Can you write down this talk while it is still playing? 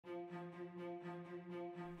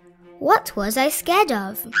What Was I Scared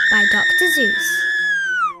Of? By Dr. Seuss.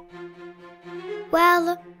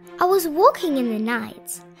 Well, I was walking in the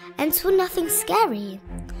night and saw nothing scary,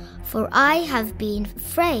 for I have been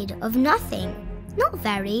afraid of nothing, not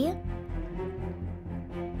very.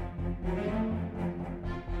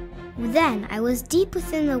 Then I was deep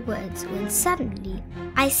within the woods when suddenly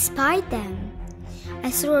I spied them. I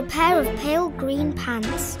saw a pair of pale green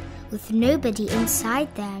pants with nobody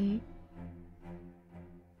inside them.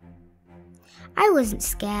 I wasn't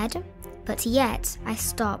scared, but yet I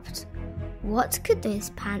stopped. What could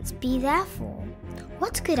those pants be there for?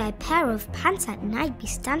 What could a pair of pants at night be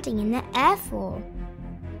standing in the air for?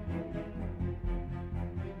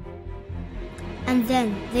 And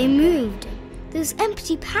then they moved. Those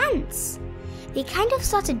empty pants. They kind of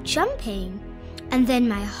started jumping. And then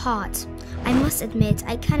my heart, I must admit,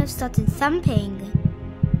 I kind of started thumping.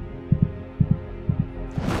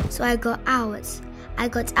 So I got out. I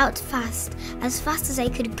got out fast as I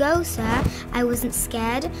could go, sir. I wasn't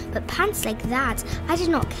scared, but pants like that I did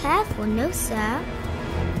not care for, no, sir.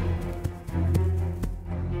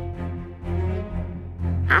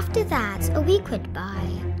 After that, a week went by.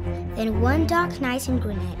 Then one dark night in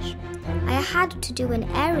Greenwich, I had to do an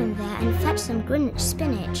errand there and fetch some Greenwich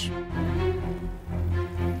spinach.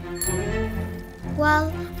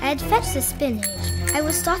 Well, I had fetched the spinach. I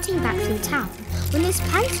was starting back through town when those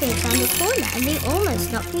pants went round the corner and they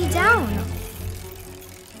almost knocked me down.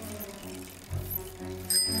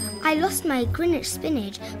 I lost my Greenwich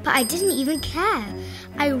spinach, but I didn't even care.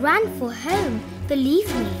 I ran for home.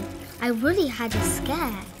 Believe me, I really had a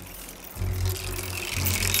scare.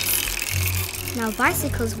 Now,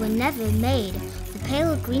 bicycles were never made for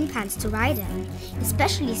pale green pants to ride in,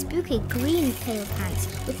 especially spooky green pale pants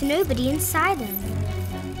with nobody inside them.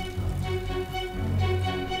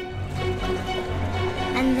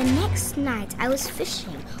 And the next night I was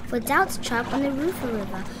fishing for Doubt's trout on the Roofer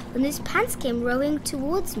River when those pants came rowing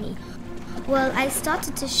towards me. Well, I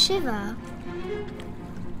started to shiver.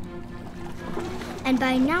 And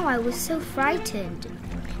by now I was so frightened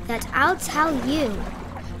that I'll tell you,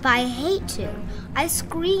 but I hate to. I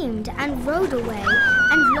screamed and rode away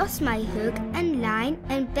and lost my hook and line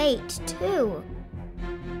and bait too.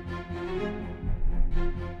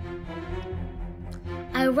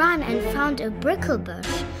 I ran and found a brickle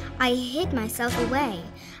bush. I hid myself away.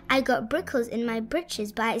 I got brickles in my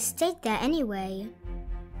breeches, but I stayed there anyway.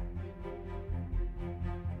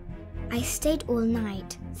 I stayed all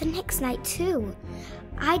night, the next night too.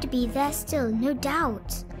 I'd be there still, no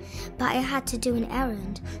doubt. But I had to do an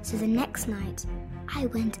errand, so the next night I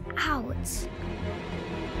went out.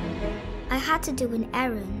 I had to do an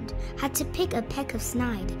errand, had to pick a peck of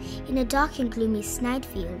snide in a dark and gloomy snide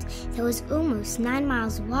field that was almost 9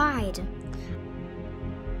 miles wide.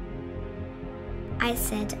 I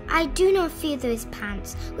said, I do not fear those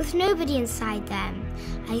pants with nobody inside them.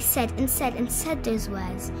 I said and said and said those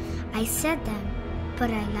words. I said them,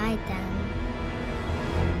 but I lied them.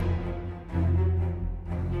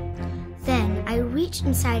 Then I reached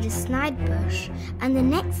inside a snide bush, and the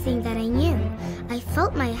next thing that I knew, I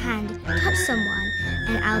felt my hand touch someone,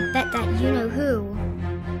 and I'll bet that you know who.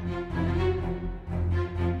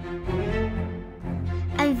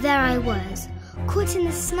 And there I was, caught in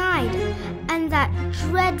the snide, and that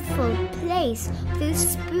dreadful place with those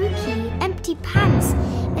spooky, empty pants,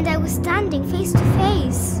 and I was standing face to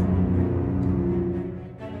face.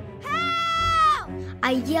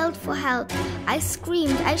 I yelled for help, I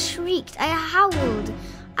screamed, I shrieked, I howled,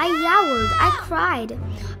 I yowled, I cried.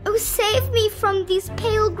 Oh, save me from these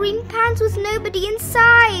pale green pants with nobody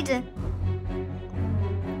inside!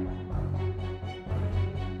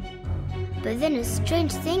 But then a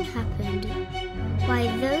strange thing happened. Why,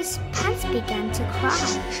 those pants began to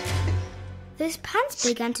cry. Those pants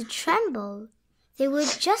began to tremble. They were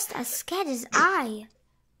just as scared as I.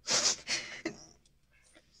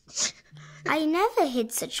 I never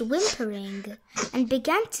heard such whimpering, and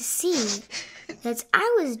began to see that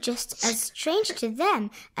I was just as strange to them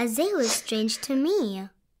as they were strange to me.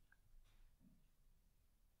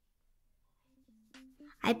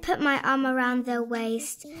 I put my arm around their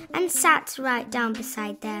waist and sat right down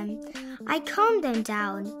beside them. I calmed them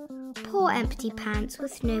down, poor empty pants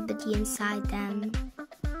with nobody inside them.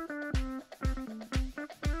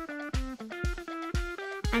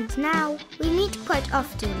 And now we meet quite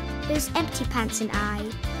often, those empty pants and I.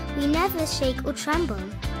 We never shake or tremble.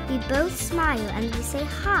 We both smile and we say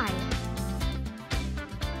hi.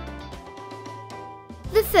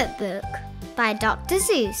 The Foot Book by Dr.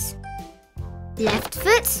 Seuss. Left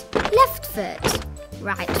foot, left foot.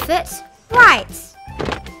 Right foot, right.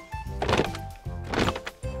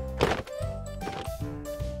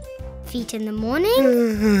 Feet in the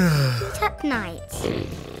morning, feet at night.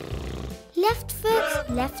 Left foot,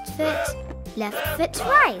 left foot, left foot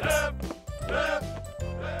right.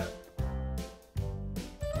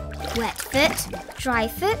 Wet foot, dry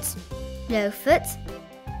foot, low foot,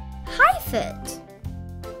 high foot.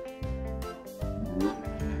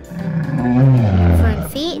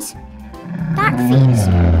 Front feet, back feet.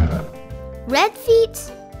 Red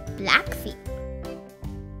feet, black feet.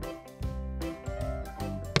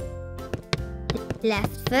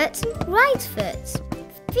 Left foot, right foot.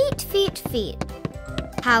 Feet, feet, feet.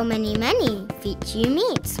 How many feet you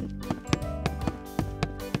meet?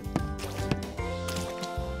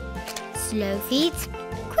 Slow feet,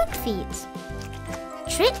 quick feet.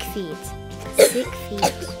 Trick feet, sick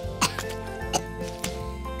feet.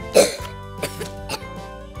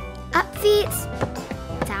 Up feet,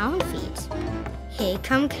 down feet. Here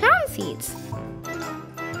come clown feet.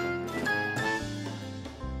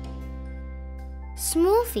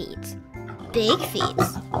 Small feet, big feet.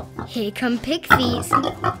 Here come pig feet.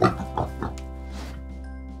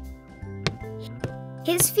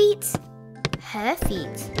 His feet, her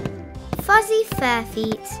feet. Fuzzy fur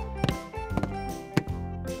feet.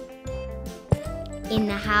 In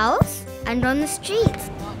the house and on the street,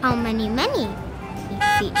 how many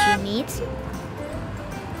feet you meet?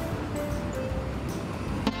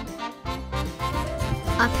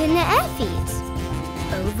 Up in the air feet,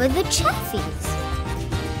 over the chair feet.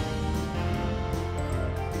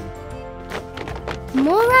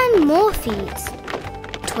 More and more feet,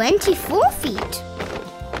 24 feet.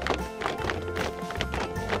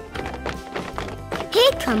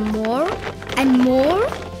 Here come more and more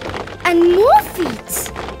and more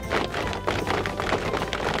feet.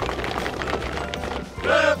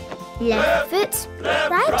 Left foot,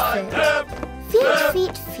 right foot. Feet,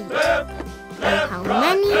 feet, feet. Oh, how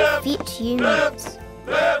many feet you meet.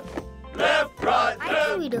 I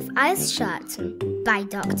can read of Ice Shut by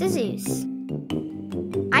Dr. Seuss.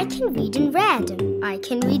 I can read in red. I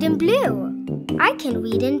can read in blue. I can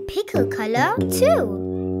read in pickle color too.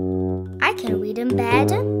 I can read in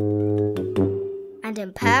bed and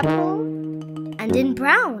in purple and in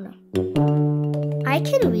brown. I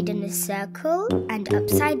can read in a circle and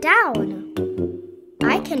upside down.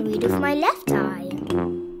 I can read with my left eye.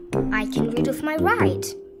 I can read with my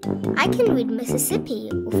right. I can read Mississippi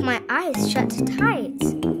with my eyes shut tight.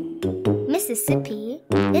 Mississippi,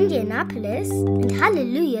 Indianapolis, and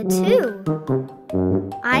Hallelujah too.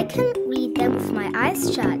 I can read them with my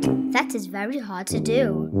eyes shut. That is very hard to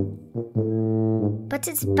do. But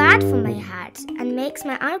it's bad for my hat and makes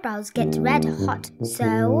my eyebrows get red hot,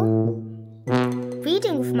 so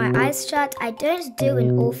reading with my eyes shut I don't do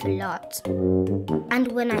an awful lot.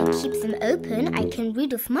 And when I keep them open I can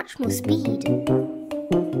read with much more speed.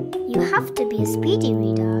 You have to be a speedy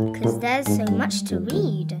reader because there's so much to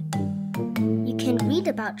read. You can read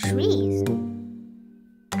about trees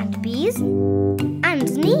and bees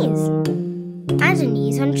and knees and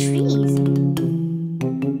knees on trees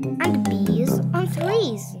and bees on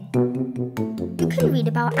threes. You can read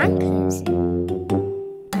about anchors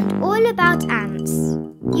and all about ants.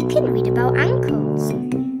 You can read about ankles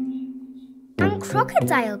and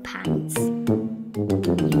crocodile pants.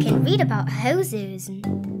 You can read about hoses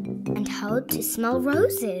and how to smell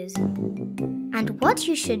roses and what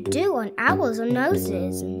you should do on owls or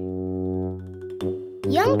noses.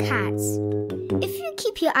 Young cats, if you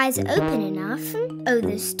keep your eyes open enough, oh,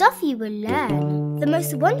 the stuff you will learn, the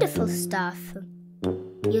most wonderful stuff.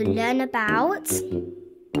 You'll learn about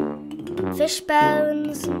fish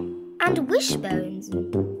bones and wishbones.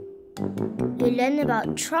 You'll learn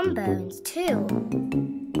about trombones too.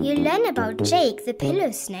 You'll learn about Jake the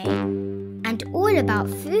pillow snake and all about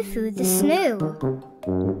Foo-Foo the snow.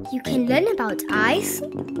 You can learn about ice.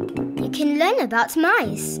 You can learn about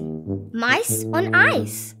mice. Mice on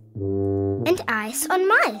ice. And ice on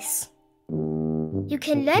mice. You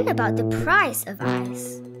can learn about the price of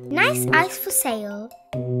ice. Nice ice for sale.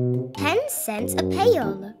 10 cents a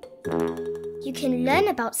pail. You can learn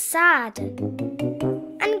about sad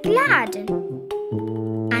and glad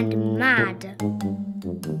and mad.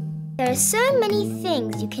 There are so many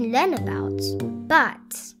things you can learn about,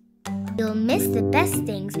 but you'll miss the best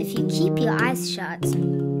things if you keep your eyes shut.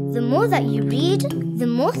 The more that you read, the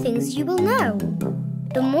more things you will know.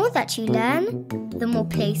 The more that you learn, the more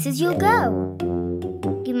places you'll go.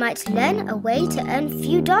 You might learn a way to earn a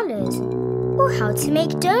few dollars, or how to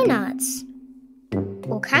make donuts,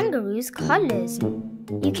 or kangaroos' collars.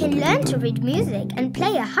 You can learn to read music and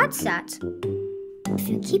play a headset. If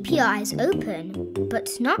you keep your eyes open, but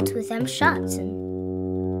not with them shut.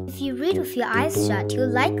 If you read with your eyes shut, you're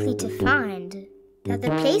likely to find that the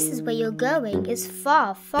places where you're going is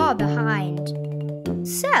far, far behind.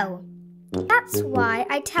 So, that's why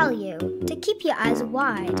I tell you to keep your eyes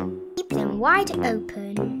wide. Keep them wide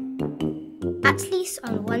open, at least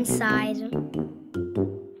on one side.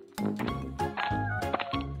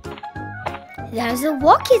 There's a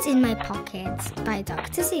Wocket in my pocket by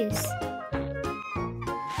Dr. Seuss.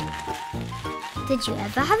 Did you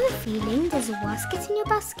ever have a feeling there's a wasket in your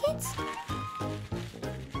basket?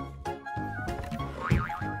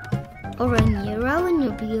 Or a euro in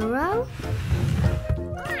your bureau?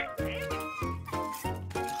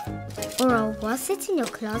 Or a wasset in your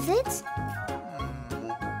closet?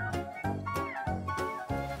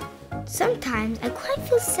 Sometimes I quite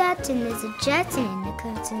feel certain there's a curtain in the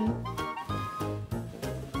curtain.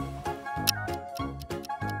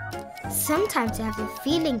 Sometimes I have the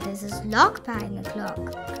feeling there's a lock behind the clock.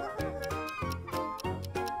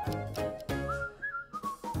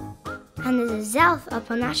 And there's a elf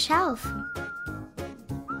up on that shelf.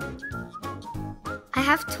 I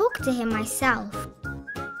have talked to him myself.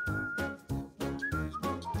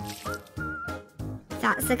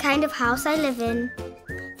 That's the kind of house I live in.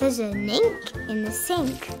 There's a ink in the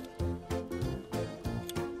sink.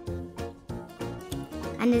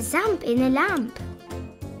 And a zamp in the lamp.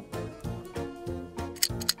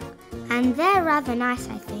 And they're rather nice,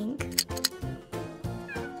 I think.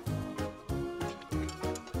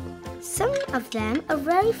 Some of them are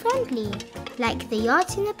very friendly, like the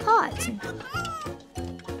yacht in the pot.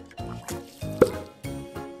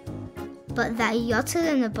 But that yottle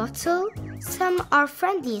in the bottle, some are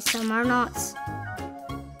friendly, some are not.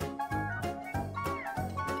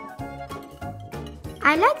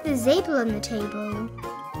 I like the zabel on the table.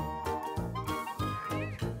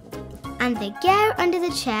 And the gear under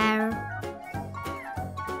the chair.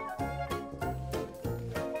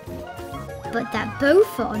 But that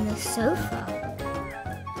bofa on the sofa.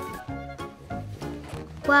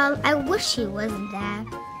 Well, I wish he wasn't there.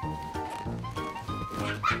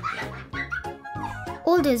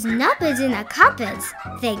 All those nubbers in the cupboards,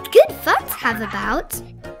 they're good fun to have about.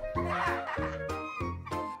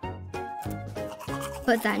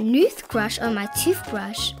 But that toothbrush on my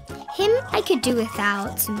toothbrush, him I could do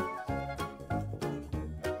without.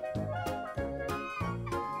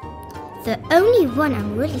 The only one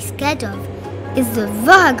I'm really scared of is the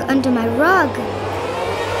rug under my rug.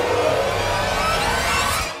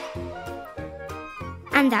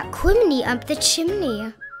 And that chimney up the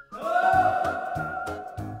chimney.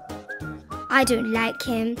 I don't like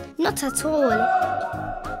him, not at all.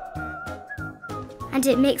 And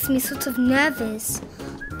it makes me sort of nervous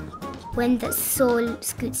when the soul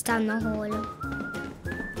scoots down the hall.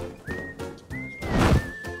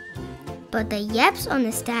 But the yeps on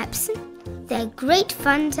the steps, they're great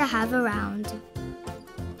fun to have around.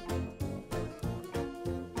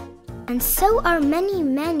 And so are many,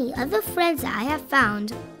 many other friends that I have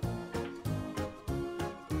found.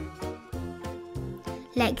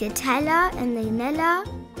 Like the Tella and the Nella,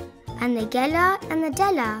 and the Gella and the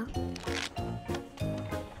Della.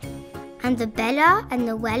 And the Bella and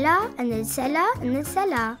the Wella and the Zella and the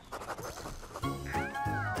Zella.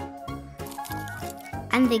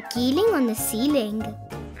 And the Geeling on the ceiling.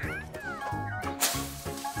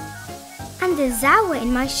 And the Zawa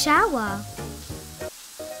in my shower.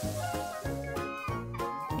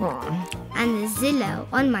 And the Zillow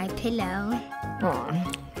on my pillow.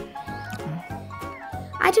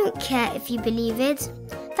 I don't care if you believe it.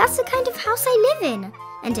 That's the kind of house I live in,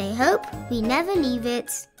 and I hope we never leave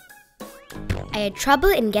it. I had trouble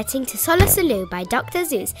in getting to Solace Aloud by Dr.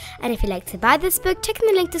 Seuss, and if you'd like to buy this book, check in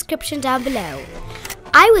the link description down below.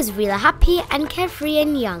 I was real happy and carefree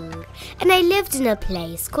and young, and I lived in a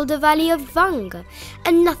place called the Valley of Vung,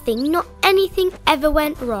 and nothing, not anything ever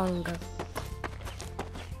went wrong.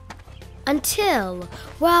 Until,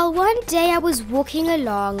 well, one day I was walking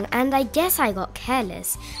along and I guess I got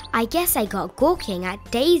careless. I guess I got gawking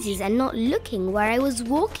at daisies and not looking where I was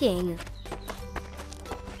walking.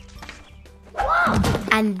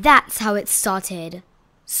 And that's how it started.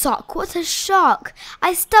 Sock, what a shock!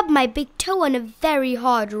 I stubbed my big toe on a very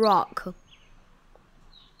hard rock.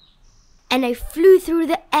 And I flew through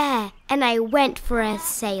the air and I went for a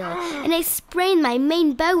sail. And I sprained my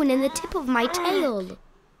main bone in the tip of my tail.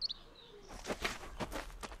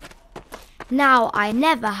 Now, I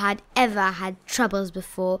never had ever had troubles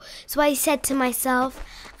before, so I said to myself,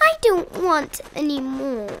 I don't want any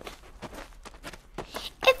more.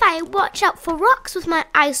 If I watch out for rocks with my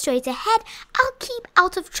eyes straight ahead, I'll keep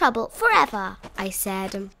out of trouble forever, I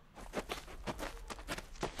said.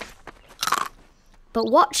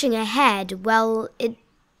 But watching ahead, well, it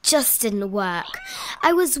just didn't work.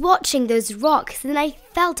 I was watching those rocks and I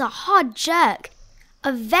felt a hard jerk.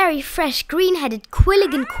 A very fresh green-headed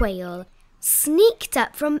Quilligan quail sneaked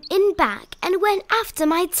up from in back and went after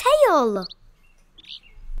my tail.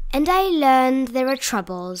 And I learned there are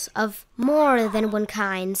troubles of more than one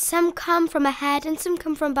kind. Some come from ahead and some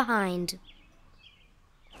come from behind.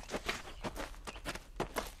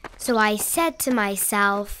 So I said to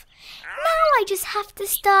myself, now I just have to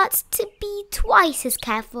start to be twice as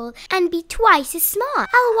careful and be twice as smart.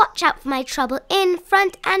 I'll watch out for my trouble in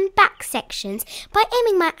front and back sections by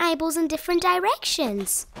aiming my eyeballs in different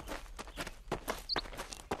directions.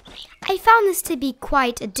 I found this to be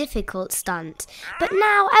quite a difficult stunt, but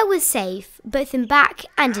now I was safe, both in back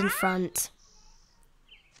and in front.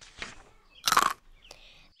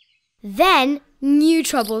 Then new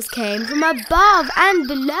troubles came from above and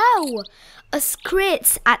below. A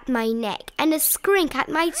scritch at my neck and a skrink at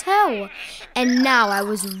my toe. And now I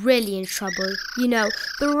was really in trouble. You know,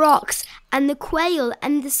 the rocks and the quail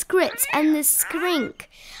and the scritch and the skrink.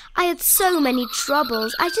 I had so many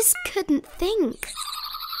troubles, I just couldn't think.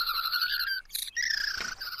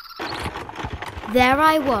 There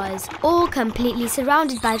I was, all completely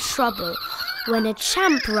surrounded by trouble, when a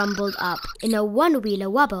champ rumbled up in a one-wheeler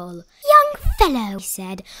wobble. Young fellow, he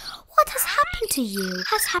said, what has happened to you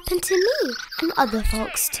has happened to me and other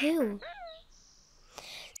folks too.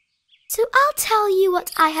 So I'll tell you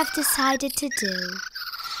what I have decided to do.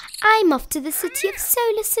 I'm off to the city of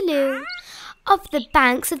Seuss, off the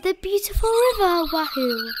banks of the beautiful river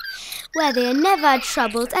Wahoo, where there are never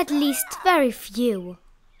troubles, at least very few.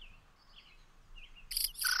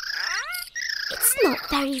 It's not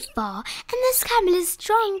very far, and this camel is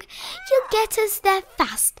strong. You'll get us there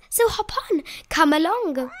fast, so hop on, come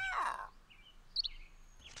along.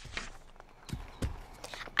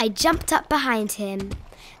 I jumped up behind him.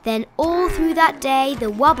 Then all through that day, the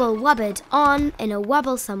wobble wobbled on in a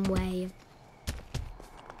wobblesome way.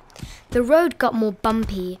 The road got more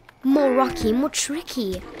bumpy, more rocky, more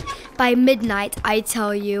tricky. By midnight, I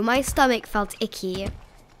tell you, my stomach felt icky.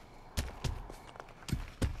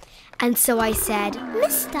 And so I said,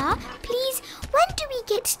 Mister, please, when do we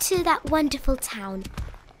get to that wonderful town?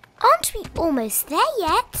 Aren't we almost there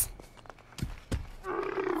yet?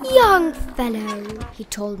 Young fellow, he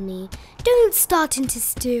told me, don't start into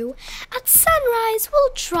stew. At sunrise, we'll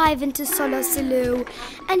drive into Seuss,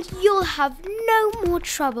 and you'll have no more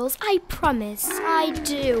troubles, I promise, I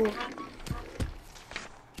do.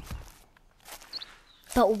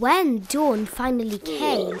 But when dawn finally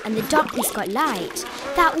came and the darkness got light,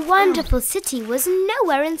 that wonderful city was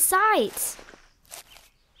nowhere in sight.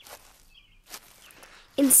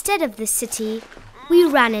 Instead of the city, we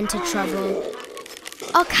ran into trouble.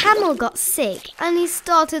 Our camel got sick and he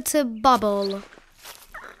started to bubble.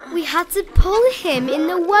 We had to pull him in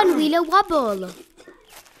the one-wheeler wobble.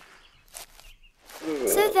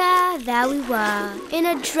 So there we were, in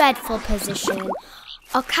a dreadful position.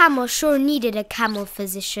 Our camel sure needed a camel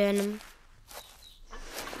physician.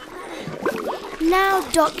 Now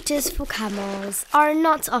doctors for camels are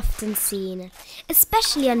not often seen,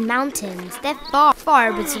 especially on mountains. They're far,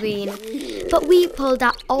 far between. But we pulled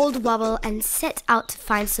our old wobble and set out to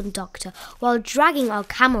find some doctor while dragging our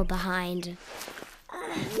camel behind.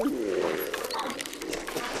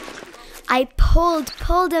 I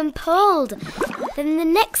pulled and pulled. Then the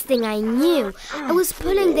next thing I knew, I was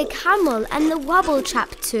pulling the camel and the wobble chap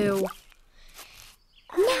too.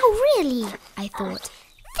 Now really, I thought,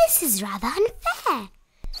 this is rather unfair.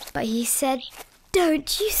 But he said,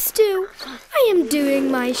 don't you stew, I am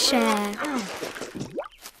doing my share.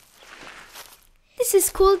 This is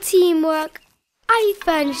called teamwork. I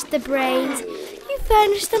furnished the brains, you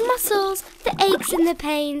furnished the muscles, the aches and the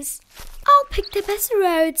pains. I'll pick the best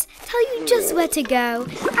roads, tell you just where to go,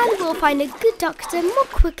 and we'll find a good doctor more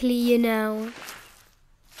quickly, you know.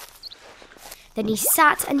 Then he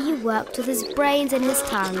sat and he worked with his brains and his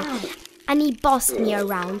tongue, and he bossed me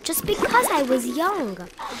around just because I was young.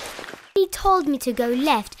 He told me to go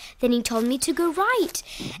left, then he told me to go right,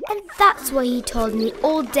 and that's what he told me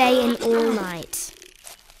all day and all night.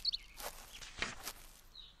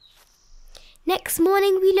 Next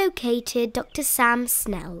morning we located Dr. Sam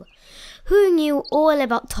Snell, who knew all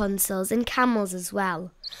about tonsils and camels as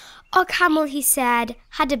well. Our camel, he said,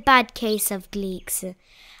 had a bad case of gleeks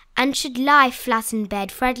and should lie flat in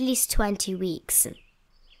bed for at least 20 weeks.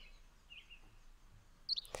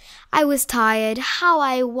 I was tired, how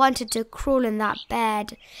I wanted to crawl in that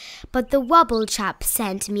bed, but the wobble chap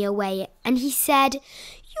sent me away and he said,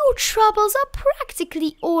 your troubles are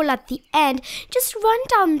practically all at the end. Just run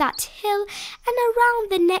down that hill and around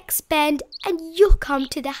the next bend and you'll come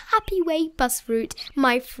to the Happy Way bus route,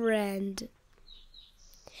 my friend.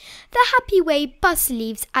 The Happy Way bus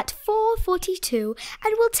leaves at 4:42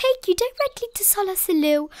 and will take you directly to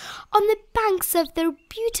Solosaloo on the banks of the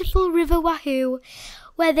beautiful River Wahoo,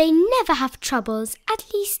 where they never have troubles, at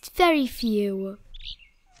least very few.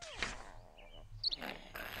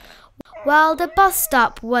 Well, the bus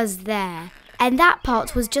stop was there, and that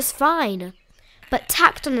part was just fine. But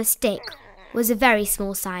tacked on a stick was a very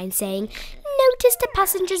small sign saying, "Notice to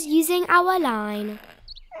passengers using our line."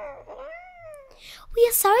 "We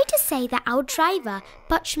are sorry to say that our driver,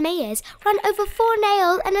 Butch Mayers, ran over 4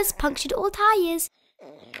 nails and has punctured all tyres.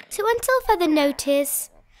 So until further notice,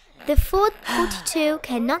 the 4:42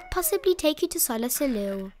 cannot possibly take you to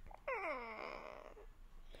Solosaloo.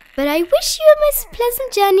 But I wish you a most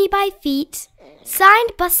pleasant journey by feet.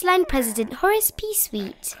 Signed, Busline President Horace P.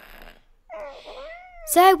 Sweet."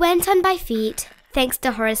 So I went on by feet, thanks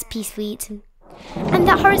to Horace P. Sweet. And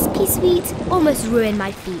that Horace P. Sweet almost ruined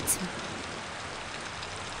my feet.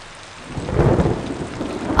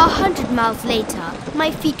 100 miles later,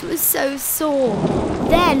 my feet were so sore.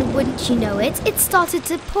 Then, wouldn't you know it, it started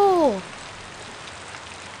to pour.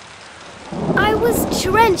 I was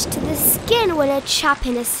drenched to the skin when a chap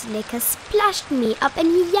in a slicker splashed me up and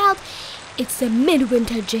he yelled, "It's the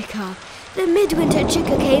midwinter jicker. The midwinter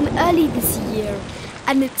jicker came early this year,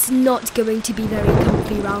 and it's not going to be very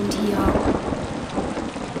comfy round here."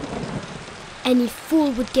 Any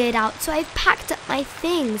fool would get out, so I've packed up my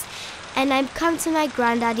things, and I've come to my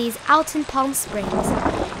granddaddy's out in Palm Springs.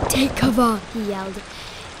 "Take cover," he yelled.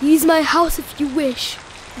 "Use my house if you wish."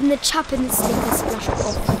 Then the chap in the slicker splashed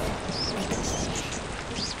off.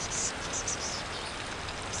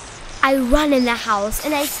 I ran in the house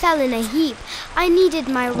and I fell in a heap. I needed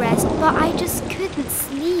my rest, but I just couldn't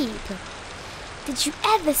sleep. Did you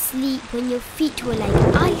ever sleep when your feet were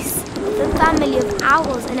like ice, with a family of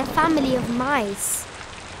owls and a family of mice?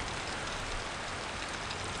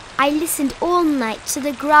 I listened all night to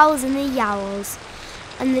the growls and the yowls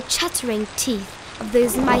and the chattering teeth of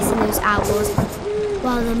those mice and those owls,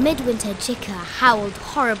 while the midwinter jicker howled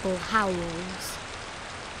horrible howls.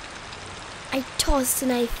 I tossed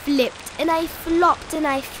and I flipped and I flopped and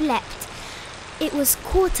I flepped. It was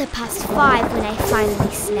 5:15 when I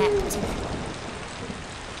finally slept.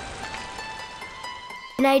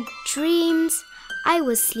 And I dreamed I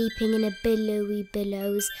was sleeping in a billowy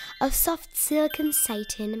billows of soft silken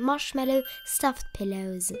satin, marshmallow stuffed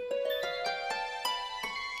pillows.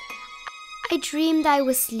 I dreamed I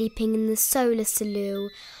was sleeping in the Solosaloo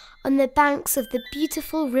on the banks of the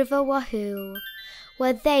beautiful River Wahoo,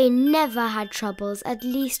 where they never had troubles, at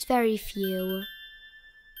least very few.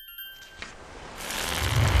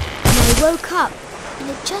 And I woke up, and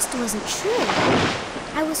it just wasn't true.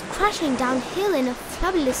 I was crashing downhill in a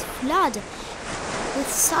fabulous flood,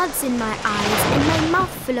 with suds in my eyes and my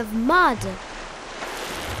mouth full of mud,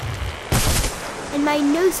 and my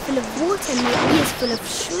nose full of water and my ears full of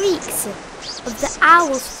shrieks of the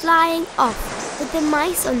owls flying off with the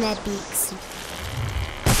mice on their beaks.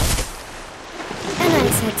 And I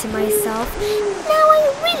said to myself, now I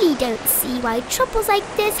really don't see why troubles like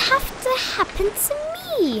this have to happen to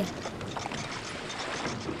me.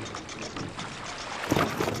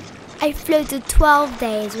 I floated 12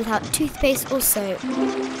 days without toothpaste or soap.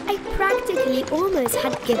 I practically almost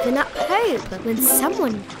had given up hope when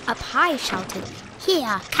someone up high shouted,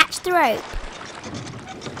 "Here, catch the rope."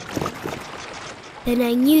 Then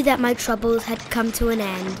I knew that my troubles had come to an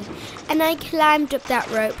end, and I climbed up that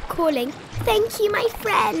rope calling, "Thank you, my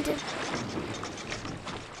friend."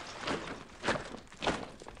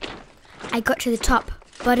 I got to the top,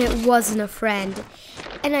 but it wasn't a friend.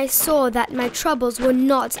 And I saw that my troubles were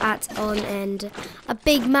not at an end. A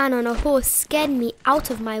big man on a horse scared me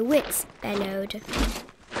out of my wits, bellowed,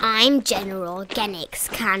 "I'm General Genix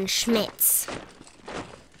Can Schmitz.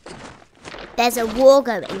 There's a war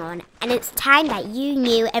going on, and it's time that you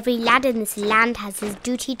knew every lad in this land has his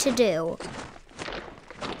duty to do.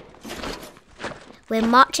 We're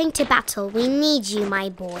marching to battle. We need you, my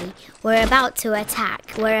boy. We're about to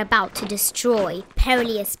attack. We're about to destroy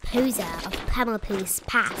Perilous Poser of Pamopoulos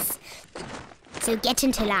Pass. So get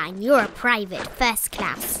into line. You're a private, first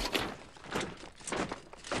class."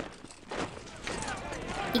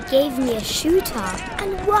 He gave me a shooter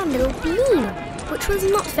and one little beam, which was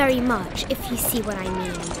not very much, if you see what I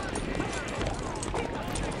mean.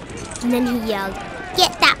 And then he yelled,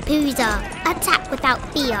 "Get that Poozer! Attack without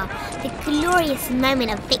fear! The glorious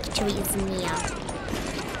moment of victory is near."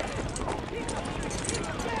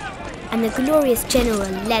 And the glorious general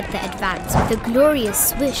led the advance with the glorious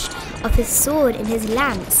swish of his sword in his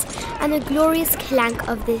lance and the glorious clank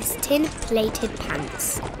of his tin-plated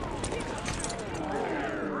pants.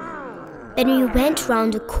 Then we went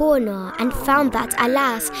round a corner and found that,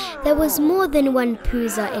 alas, there was more than one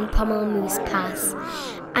Poozer in Pommelmoose Pass.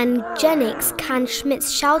 And Jennings Can Schmitz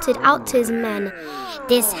shouted out to his men,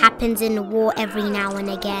 "This happens in war every now and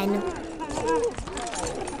again.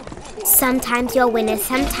 Sometimes you're winners,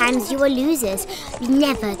 sometimes you are losers. You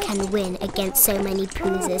never can win against so many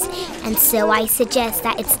Poozers, and so I suggest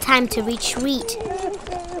that it's time to retreat."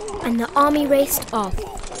 And the army raced off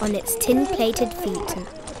on its tin-plated feet.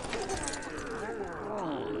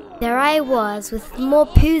 There I was with more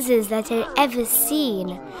Poozers than I'd ever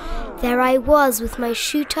seen. There I was with my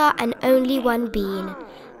shooter and only one bean.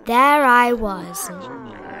 There I was.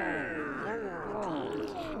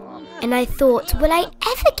 And I thought, will I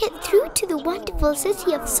ever get through to the wonderful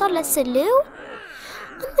city of Solosaloo?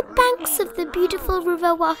 On the banks of the beautiful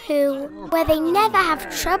river Wahoo, where they never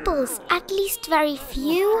have troubles, at least very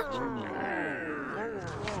few.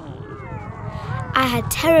 I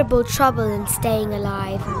had terrible trouble in staying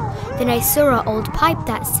alive. Then I saw an old pipe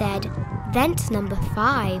that said, "Vent number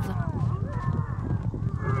 5.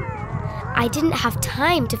 I didn't have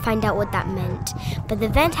time to find out what that meant, but the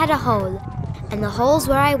vent had a hole, and the hole's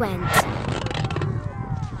where I went.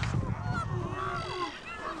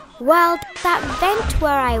 Well, that vent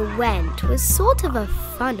where I went was sort of a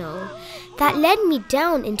funnel that led me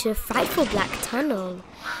down into a frightful black tunnel.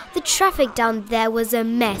 The traffic down there was a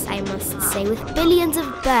mess, I must say, with billions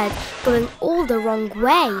of birds going all the wrong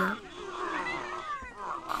way.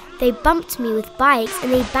 They bumped me with bikes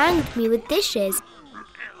and they banged me with dishes.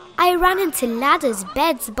 I ran into ladders,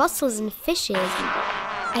 beds, bottles and fishes.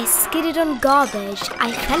 I skidded on garbage,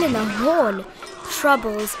 I fell in a horn.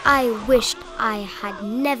 Troubles I wished I had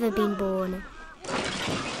never been born.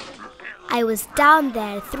 I was down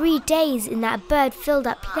there 3 days in that bird-filled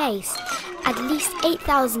up place. At least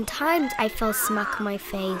 8,000 times I fell smack on my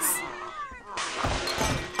face.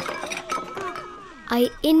 I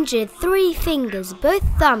injured 3 fingers, both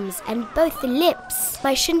thumbs and both lips,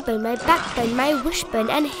 my shin bone, my backbone, my wishbone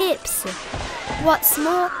and hips. What's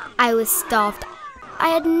more, I was starved. I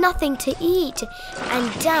had nothing to eat,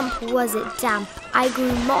 and damp was it damp. I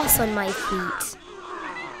grew moss on my feet.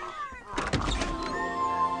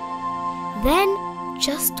 Then,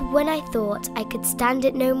 just when I thought I could stand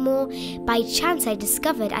it no more, by chance I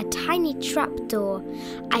discovered a tiny trapdoor.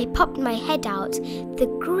 I popped my head out. The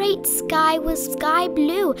great sky was sky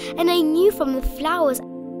blue, and I knew from the flowers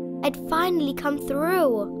I'd finally come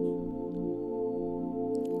through.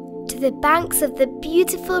 To the banks of the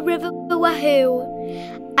beautiful river Wahoo.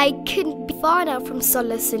 I couldn't be far now from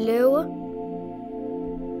Solosaloo.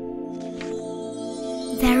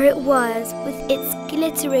 There it was, with its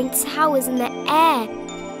glittering towers in the air.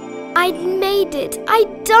 I'd made it!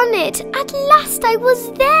 I'd done it! At last I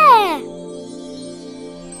was there!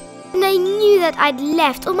 And I knew that I'd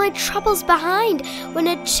left all my troubles behind when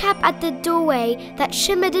a chap at the doorway that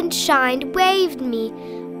shimmered and shined waved me,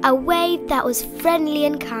 a wave that was friendly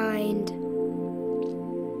and kind.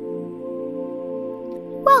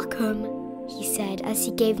 "Welcome," he said as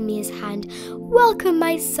he gave me his hand. "Welcome,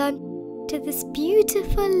 my son, to this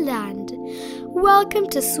beautiful land. Welcome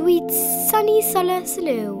to sweet, sunny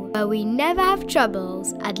Solosaloo, where we never have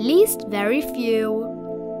troubles, at least very few.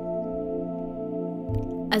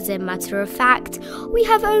 As a matter of fact, we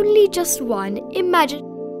have only just one. Imagine,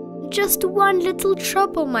 just one little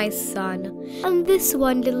trouble, my son. And this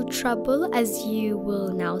one little trouble, as you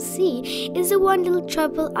will now see, is the one little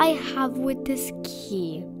trouble I have with this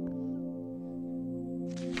key.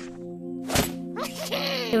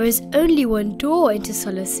 There is only one door into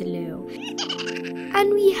Solosaloo,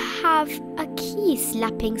 and we have a key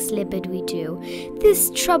slapping slibbard we do. This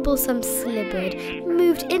troublesome slibbard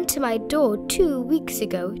moved into my door 2 weeks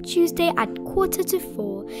ago, Tuesday at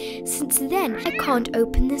 3:45. Since then, I can't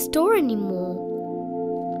open this door anymore.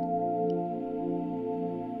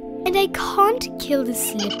 And I can't kill the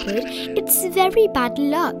slippard. It's very bad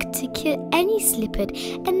luck to kill any slippard,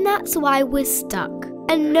 and that's why we're stuck.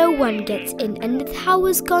 And no one gets in, and the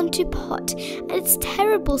tower's gone to pot, and it's a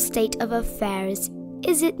terrible state of affairs,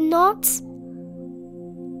 is it not?"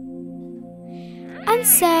 "And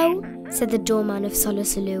so," said the doorman of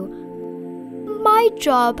Solosaloo, "my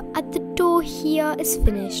job at the door here is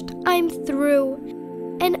finished. I'm through,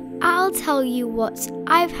 and I'll tell you what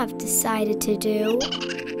I have decided to do.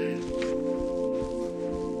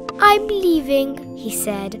 I'm leaving," he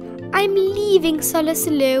said. "I'm leaving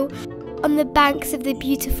Solosaloo on the banks of the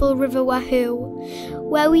beautiful river Wahoo,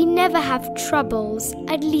 where we never have troubles,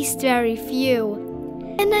 at least very few.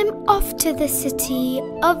 And I'm off to the city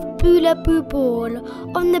of Boolaboo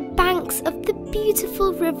on the banks of the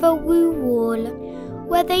beautiful river Woowall,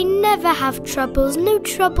 where they never have troubles, no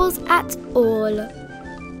troubles at all.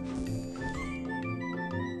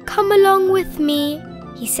 Come along with me,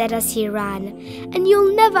 he said as he ran, and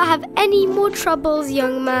you'll never have any more troubles,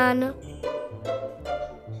 young man.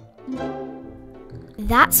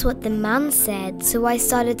 That's what the man said, so I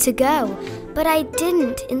started to go, but I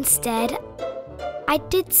didn't. Instead, I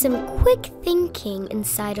did some quick thinking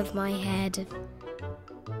inside of my head.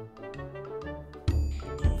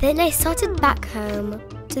 Then I started back home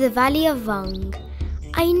to the Valley of Vung.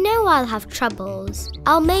 I know I'll have troubles.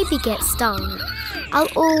 I'll maybe get stung. I'll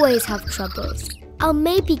always have troubles. I'll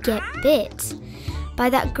maybe get bit by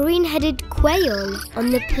that green-headed quail on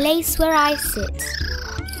the place where I sit.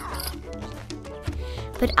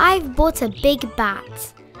 But I've bought a big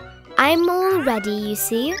bat. I'm all ready, you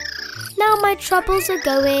see. Now my troubles are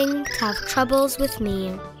going to have troubles with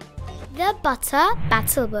me. The Butter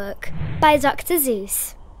Battle Book by Dr.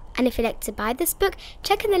 Seuss. And if you'd like to buy this book,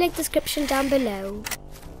 check in the link description down below.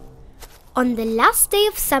 On the last day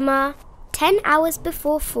of summer, 10 hours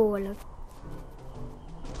before fall,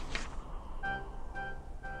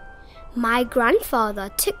 my grandfather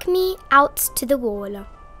took me out to the wall.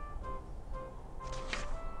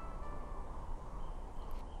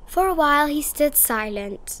 For a while he stood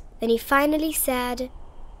silent. Then he finally said,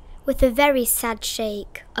 with a very sad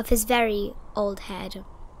shake of his very old head,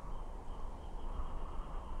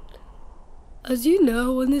 "As you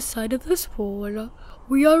know, on this side of this wall,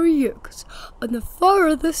 we are Yooks. On the far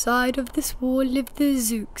other side of this wall live the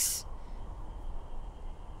Zooks."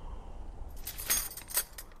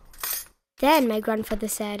 Then my grandfather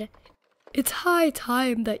said, "It's high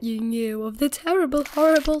time that you knew of the terrible,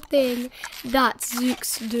 horrible thing that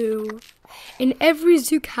Zooks do. In every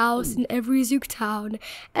Zook house, in every Zook town,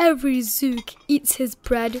 every Zook eats his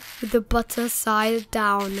bread with the butter side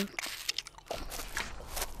down.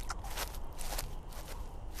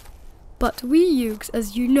 But we Yooks,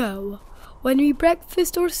 as you know, when we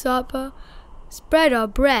breakfast or supper, spread our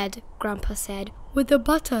bread," Grandpa said, "with the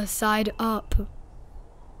butter side up.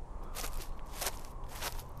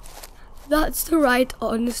 That's the right,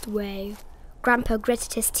 honest way." Grandpa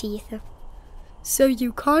gritted his teeth. "So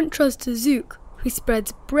you can't trust a Zook who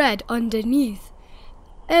spreads bread underneath.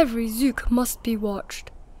 Every Zook must be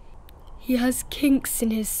watched. He has kinks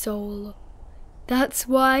in his soul. That's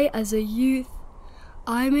why, as a youth,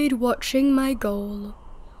 I made watching my goal.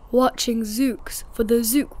 Watching Zooks for the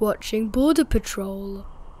Zook watching Border Patrol."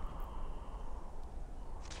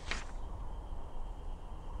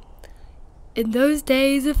 In those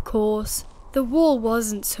days, of course, the wall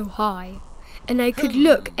wasn't so high, and I could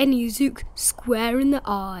look any Zook square in the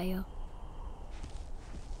eye.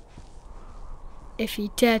 If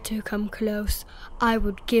he dared to come close, I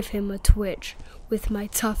would give him a twitch with my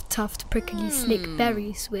tough, tuft, prickly snake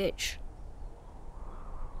berry switch.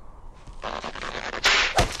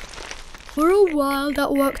 For a while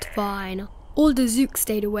that worked fine. All the Zooks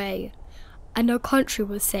stayed away, and our country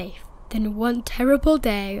was safe. Then one terrible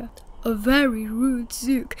day, a very rude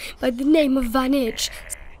Zook by the name of Van Itch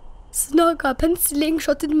snuck up and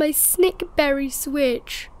slingshotted my snakeberry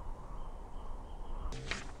switch.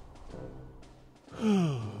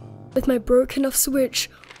 With my broken off switch,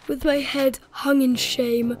 with my head hung in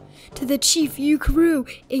shame, to the chief Yookaroo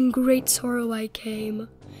in great sorrow I came.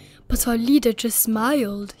 But our leader just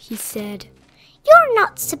smiled. He said, "You're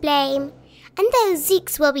not to blame, and those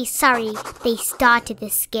Zooks will be sorry they started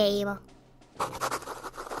this game.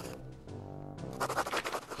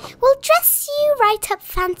 We'll dress you right up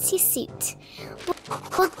fancy suit.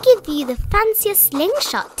 We'll give you the fanciest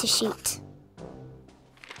slingshot to shoot."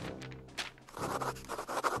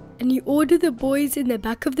 And he ordered the boys in the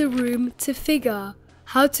back of the room to figure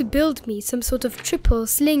how to build me some sort of triple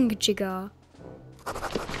sling jigger.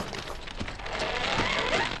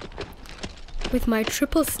 With my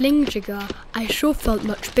triple sling jigger, I sure felt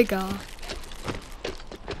much bigger.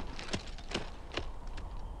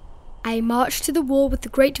 I marched to the wall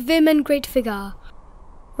with great vim and great vigour,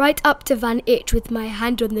 right up to Van Itch with my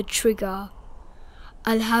hand on the trigger.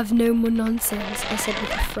 "I'll have no more nonsense," I said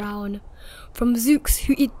with a frown, "from Zooks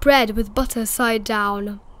who eat bread with butter side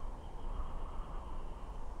down."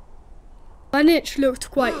 Van Itch looked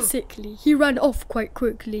quite sickly. He ran off quite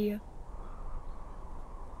quickly.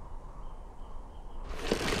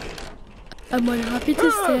 And I'm happy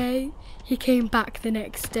to say he came back the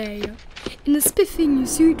next day in a spiffing new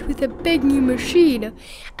suit with a big new machine,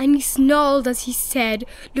 and he snarled as he said,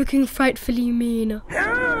 looking frightfully mean,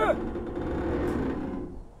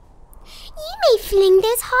 "You may fling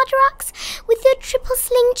those hard rocks with your triple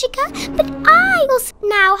sling jigger, but I will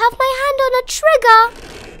now have my hand on a trigger.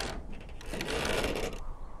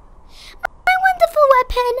 My wonderful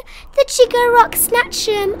weapon. The Chico Rock snatch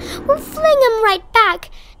 'em. We'll fling 'em right back,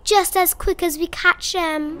 just as quick as we catch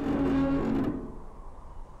 'em.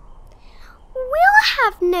 We'll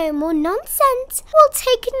have no more nonsense. We'll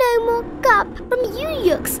take no more gup from you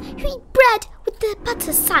yooks who eat bread with the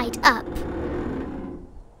butter side up.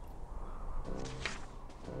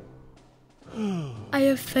 I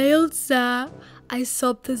have failed, sir, I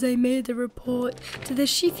sobbed as I made the report to the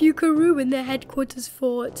chief Yukaroo in their headquarters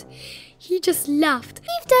fort. He just laughed.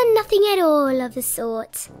 We've done nothing at all of the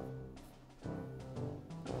sort.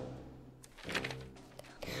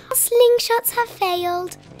 Our slingshots have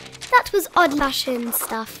failed. That was old-fashioned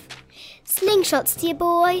stuff. Slingshots, dear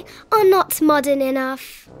boy, are not modern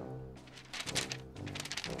enough.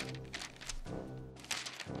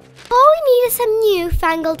 All we need is some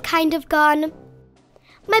new-fangled kind of gun.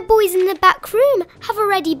 My boys in the back room have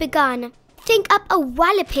already begun. Think up a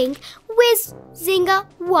walloping whiz-zinger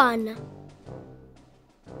 1.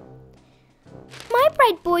 My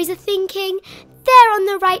bright boys are thinking they're on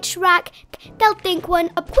the right track. They'll think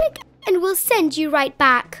one up quick and we'll send you right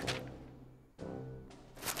back.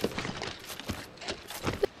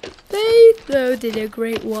 They, though, did a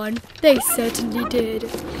great one. They certainly did.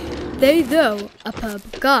 They, though, a pub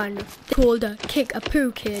gun, called a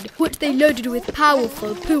kick-a-poo kid, which they loaded with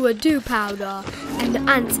powerful poo-a-doo powder, and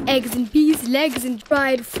ants, eggs, and bees' legs, and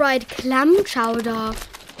dried fried clam chowder.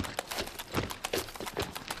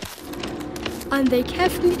 And they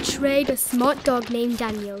carefully trained a smart dog named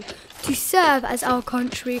Daniel to serve as our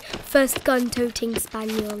country's first gun-toting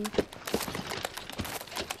spaniel.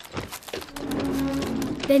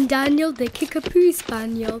 Then Daniel, the kick-a-poo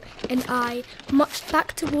spaniel, and I marched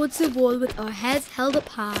back towards the wall with our heads held up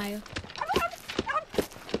high.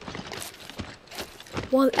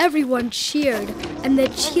 While everyone cheered, and their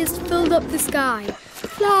cheers filled up the sky.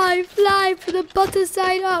 Fly, fly for the butter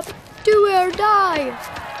side up, do or die!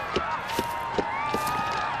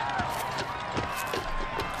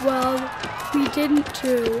 Well, we didn't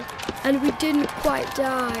do, and we didn't quite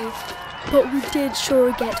die, but we did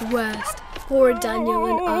sure get worst. Poor Daniel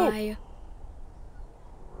and I.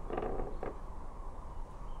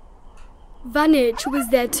 Vanich was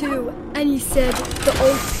there too, and he said, the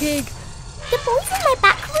old pig, the boys in my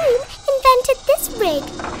back room invented this rig,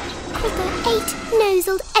 called the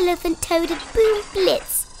 8-nozzled elephant-toaded boom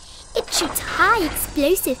blitz. It shoots high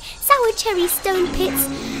explosive sour cherry stone pits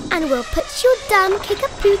and will put your dumb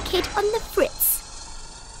kick-a-poo kid on the fritz.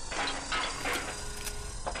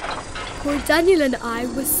 Poor Daniel and I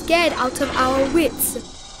were scared out of our wits.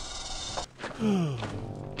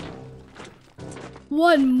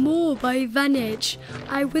 One more by Vanich.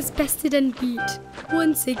 I was bested and beat.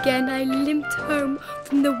 Once again I limped home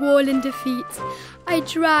from the wall in defeat. I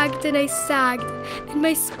dragged and I sagged, and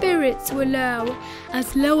my spirits were low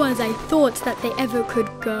as I thought that they ever could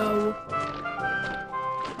go.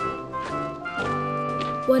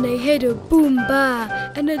 When I heard a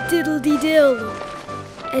boom-ba and a diddle-dee-dill,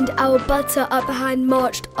 and our butter up hand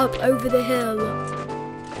marched up over the hill.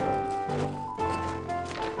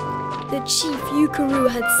 The chief Yukaroo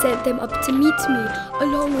had sent them up to meet me,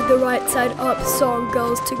 along with the right side up song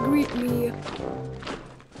girls to greet me.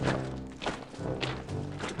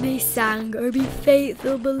 They sang, "Oh, be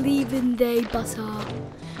faithful, believe in they butter,"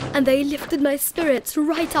 and they lifted my spirits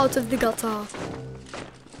right out of the gutter.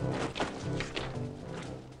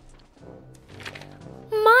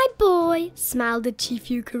 My boy, smiled the chief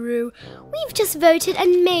Yukaroo, we've just voted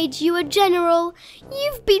and made you a general.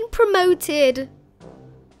 You've been promoted.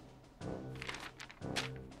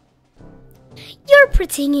 You're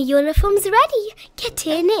putting your uniforms ready. Get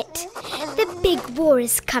in it. The big war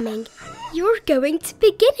is coming. You're going to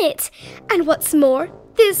begin it. And what's more,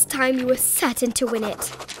 this time you are certain to win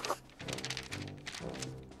it.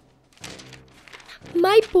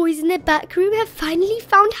 My boys in the back room have finally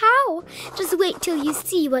found how. Just wait till you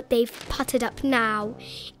see what they've putted up now.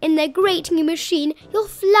 In their great new machine, you'll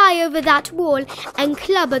fly over that wall and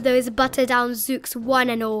clubber those butter-down zooks one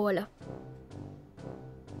and all.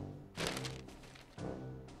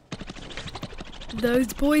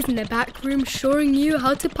 Those boys in the back room sure knew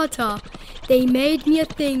how to putter. They made me a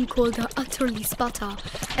thing called a utterly sputter,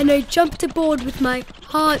 and I jumped aboard with my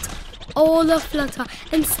heart all a-flutter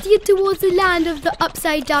and steered towards the land of the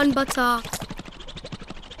upside-down butter.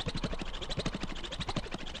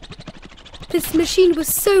 This machine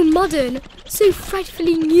was so modern, so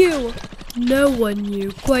frightfully new. No one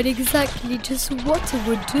knew quite exactly just what it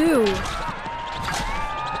would do.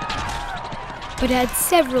 But it had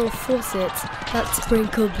several faucets that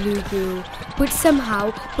sprinkled blue goo, which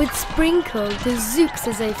somehow would sprinkle the zooks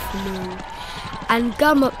as they flew, and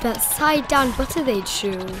gum up that side-down butter they'd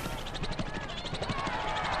chew.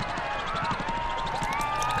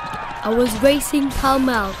 I was racing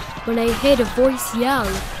pell-mell when I heard a voice yell,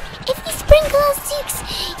 "If you sprinkle our Zooks,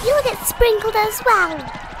 you'll get sprinkled as well."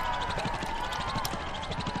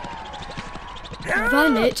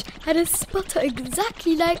 Vanich had a sputter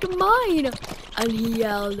exactly like mine, and he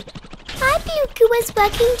yelled, "My Buku was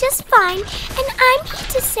working just fine, and I'm here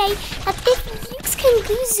to say that if Zooks can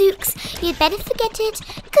goo Zooks, you'd better forget it,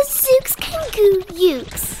 'cause Zooks can goo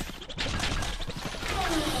Yooks."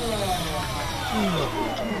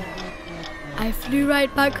 I flew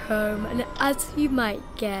right back home, and as you might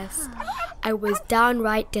guess, I was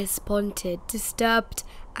downright despondent, disturbed,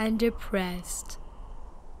 and depressed.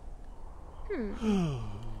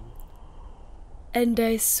 And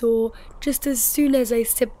I saw, just as soon as I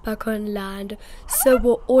stepped back on land, so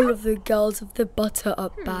were all of the girls of the Butter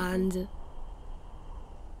Up band.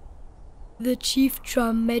 The chief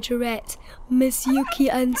drum majorette, Miss Yuki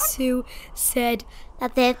and Sue, said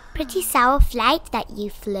 "That they're pretty sour flight that you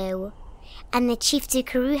flew, and the chief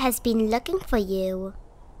Dukaroo has been looking for you."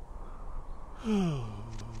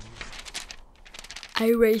 I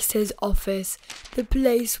raced his office. The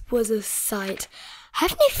place was a sight.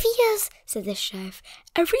 "Have no fears," said the chef.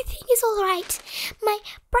 "Everything is all right. My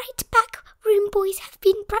bright back room boys have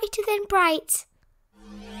been brighter than bright.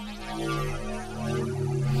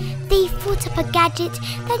 They thought up a gadget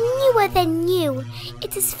that newer than new.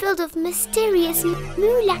 It is filled with mysterious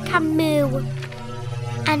moo-laka-moo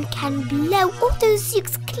and can blow all those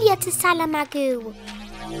Zooks clear to Salamagoo.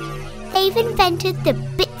 They've invented the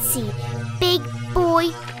Bitsy Big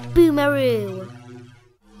Boy Boomeroo.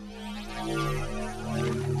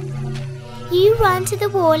 You run to the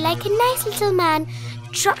wall like a nice little man.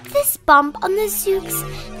 Drop this bomb on the Zooks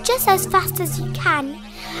just as fast as you can.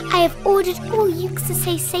 I have ordered all Yooks to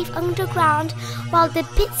stay safe underground while the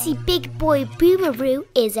Bitsy Big Boy Boomeroo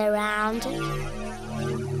is around."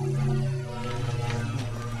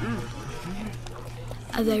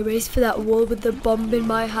 As I raced for that wall with the bomb in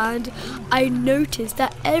my hand, I noticed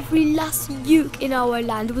that every last Yook in our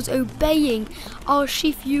land was obeying our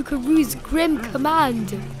Chief Yukaroo's grim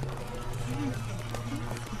command.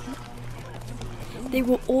 They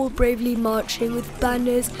were all bravely marching with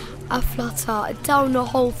banners a-flutter down the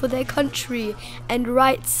hole for their country and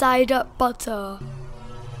right side up butter.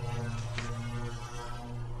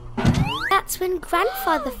 That's when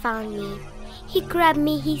Grandfather found me. He grabbed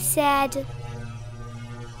me, he said,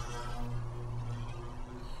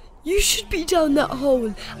 "You should be down that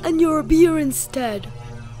hole and you're a beer instead.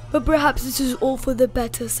 But perhaps this is all for the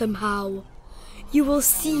better somehow. You will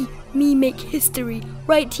see me make history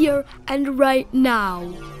right here and right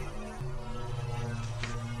now."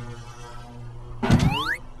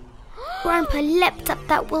 Grandpa leapt up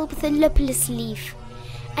that wall with a lupulus leaf,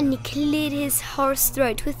 and he cleared his hoarse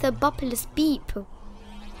throat with a bupulus beep.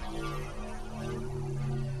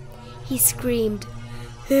 He screamed,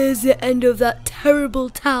 "Here's the end of that terrible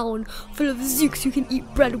town full of Zooks who can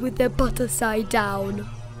eat bread with their butter side down."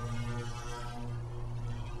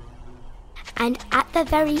 And at the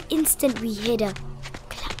very instant we heard a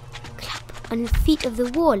clap, clap on the feet of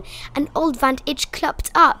the wall, and old Vantage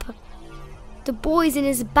clapped up. The boys in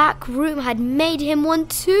his back room had made him one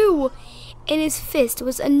too. In his fist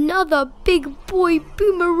was another big boy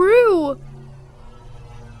boomeroo.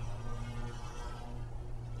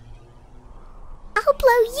 "I'll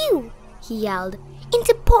blow you," he yelled,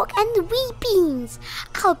 "into pork and wee beans.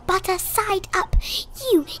 I'll butter side up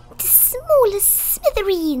you into smallest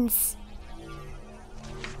smithereens."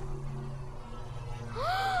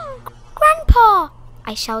 "Grandpa!"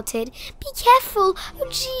 I shouted. "Be careful! Oh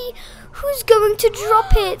gee, who's going to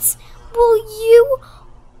drop it? Will you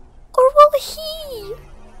or will he?"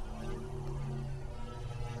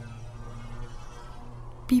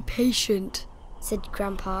 "Be patient," said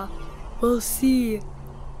Grandpa. "We'll see.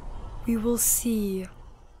 We will see."